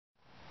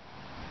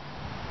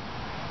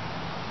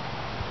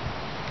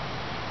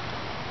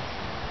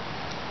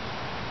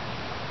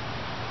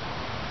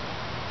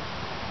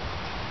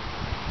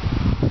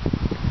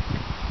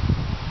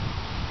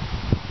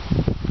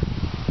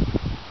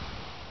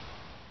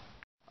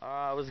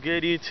What's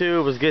good,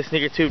 YouTube? What's good,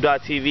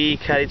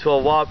 SneakerTube.tv? Caddy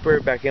 12 Whopper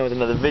back in with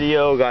another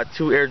video. Got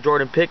two Air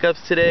Jordan pickups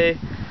today.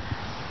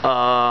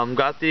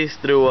 Got these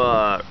through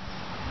I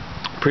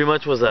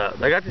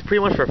got these pretty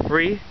much for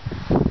free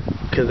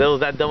because it was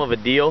that dumb of a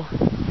deal.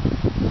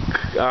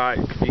 Alright,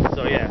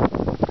 so yeah,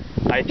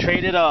 I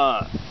traded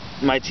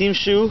my team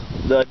shoe,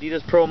 the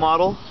Adidas Pro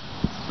model.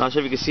 Not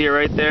sure if you can see it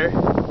right there,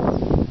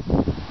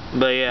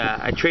 but yeah,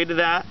 I traded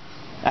that.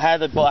 I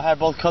had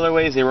both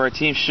colorways. They were a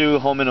team shoe,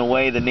 home and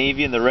away, the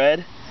navy and the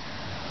red.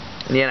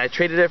 And yeah, I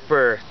traded it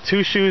for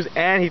two shoes,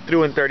 and he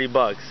threw in 30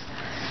 bucks.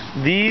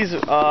 These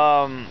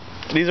are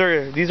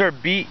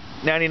Beat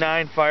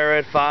 99 Fire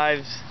Red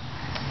 5s.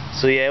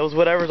 So yeah, it was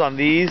whatever's on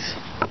these.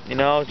 You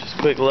know, just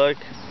a quick look.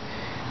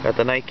 Got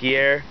the Nike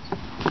Air.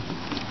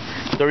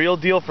 The real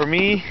deal for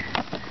me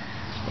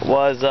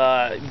was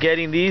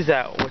getting these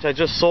which I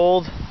just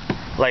sold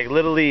like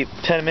literally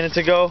 10 minutes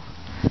ago.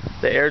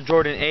 The Air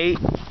Jordan 8.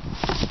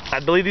 I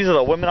believe these are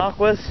the women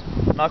Aquas.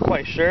 Not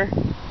quite sure,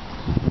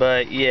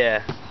 but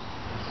yeah.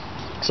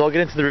 So I'll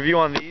get into the review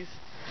on these.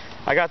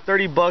 I got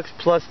 30 bucks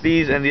plus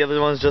these and the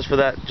other ones just for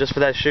that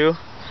shoe.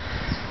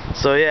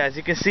 So yeah, as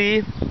you can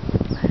see,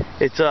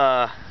 it's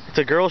a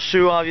girl's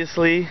shoe.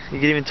 Obviously, you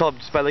can even tell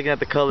just by looking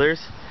at the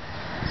colors.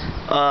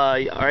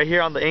 Right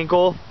here on the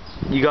ankle,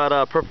 you got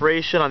a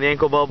perforation on the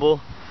ankle bubble,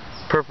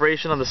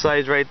 perforation on the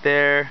sides right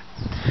there.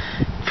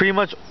 Pretty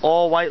much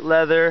all white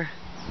leather.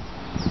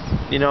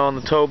 You know, on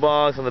the toe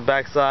box, on the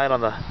back side,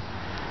 on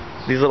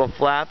these little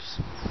flaps.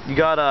 You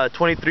got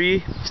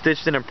 23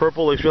 stitched in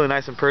purple. Looks really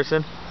nice in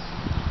person.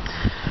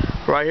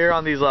 Right here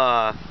on these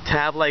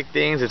tab-like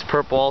things, it's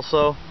purple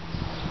also.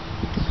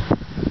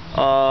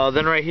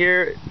 Then right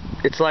here,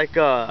 it's like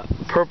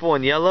purple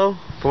and yellow,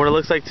 from what it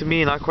looks like to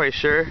me. Not quite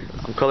sure.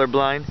 I'm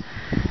colorblind.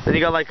 Then you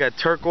got like a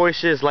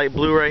turquoise, light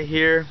blue right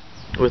here,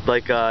 with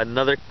like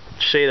another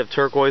shade of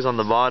turquoise on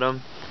the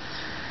bottom.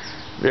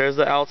 There's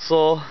the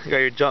outsole. You got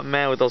your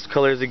Jumpman with those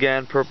colors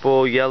again,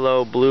 purple,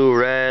 yellow, blue,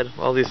 red,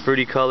 all these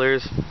fruity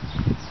colors.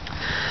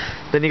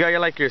 Then you got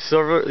your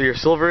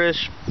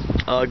silverish,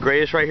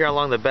 grayish right here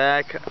along the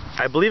back.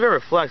 I believe it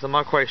reflects, I'm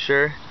not quite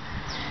sure.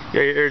 You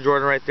got your Air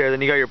Jordan right there. Then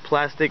you got your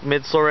plastic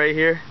midsole right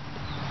here.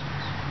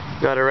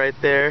 Got it right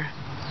there.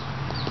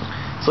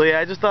 So yeah,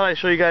 I just thought I'd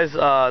show you guys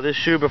this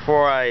shoe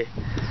before I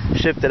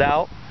shipped it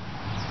out.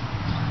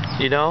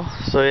 You know,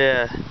 so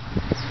yeah,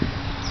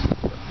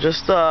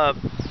 just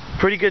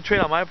pretty good trade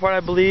on my part, I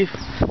believe.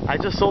 I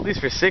just sold these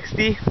for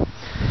 $60,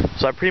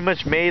 so I pretty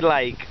much made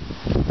like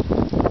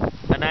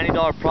a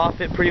 $90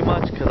 profit pretty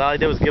much, because all I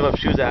did was give up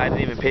shoes that I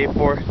didn't even pay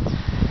for.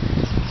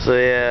 So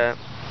yeah,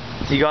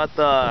 you got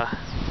the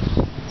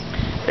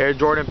Air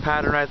Jordan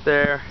pattern right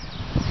there.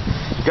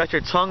 You got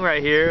your tongue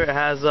right here. It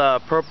has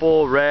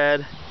purple,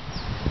 red,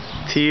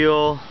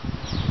 teal,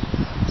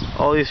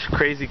 all these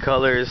crazy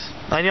colors.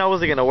 I knew I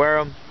wasn't gonna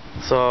wear them,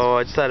 so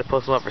I decided to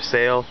post them up for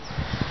sale.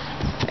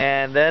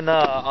 And then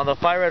on the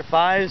Fire Red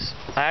 5s,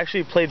 I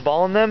actually played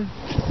ball in them,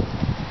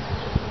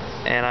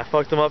 and I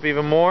fucked them up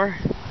even more.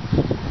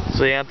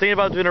 So yeah, I'm thinking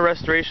about doing a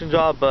restoration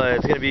job, but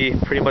it's gonna be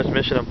pretty much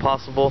mission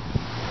impossible.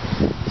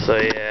 So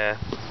yeah,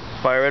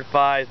 Fire Red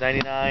 5s,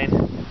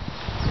 99,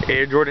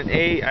 Air Jordan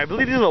 8. I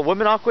believe these are the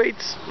women Aqua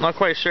 8s. Not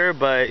quite sure,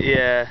 but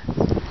yeah,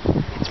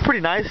 it's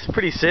pretty nice,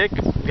 pretty sick.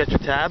 You got your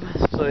tab.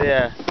 So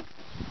yeah,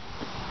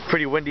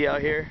 pretty windy out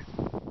here.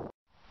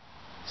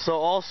 So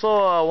also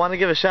I want to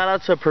give a shout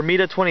out to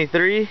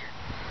Permita23,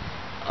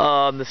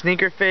 the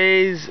sneaker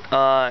phase,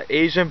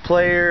 Asian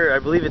player. I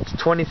believe it's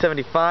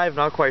 2075,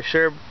 not quite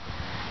sure.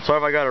 Sorry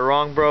if I got it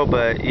wrong, bro,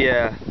 but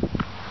yeah,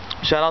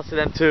 shout outs to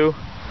them too.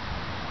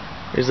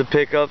 Here's the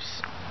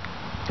pickups.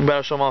 I'm about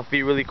to show them on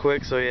feet really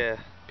quick, so yeah.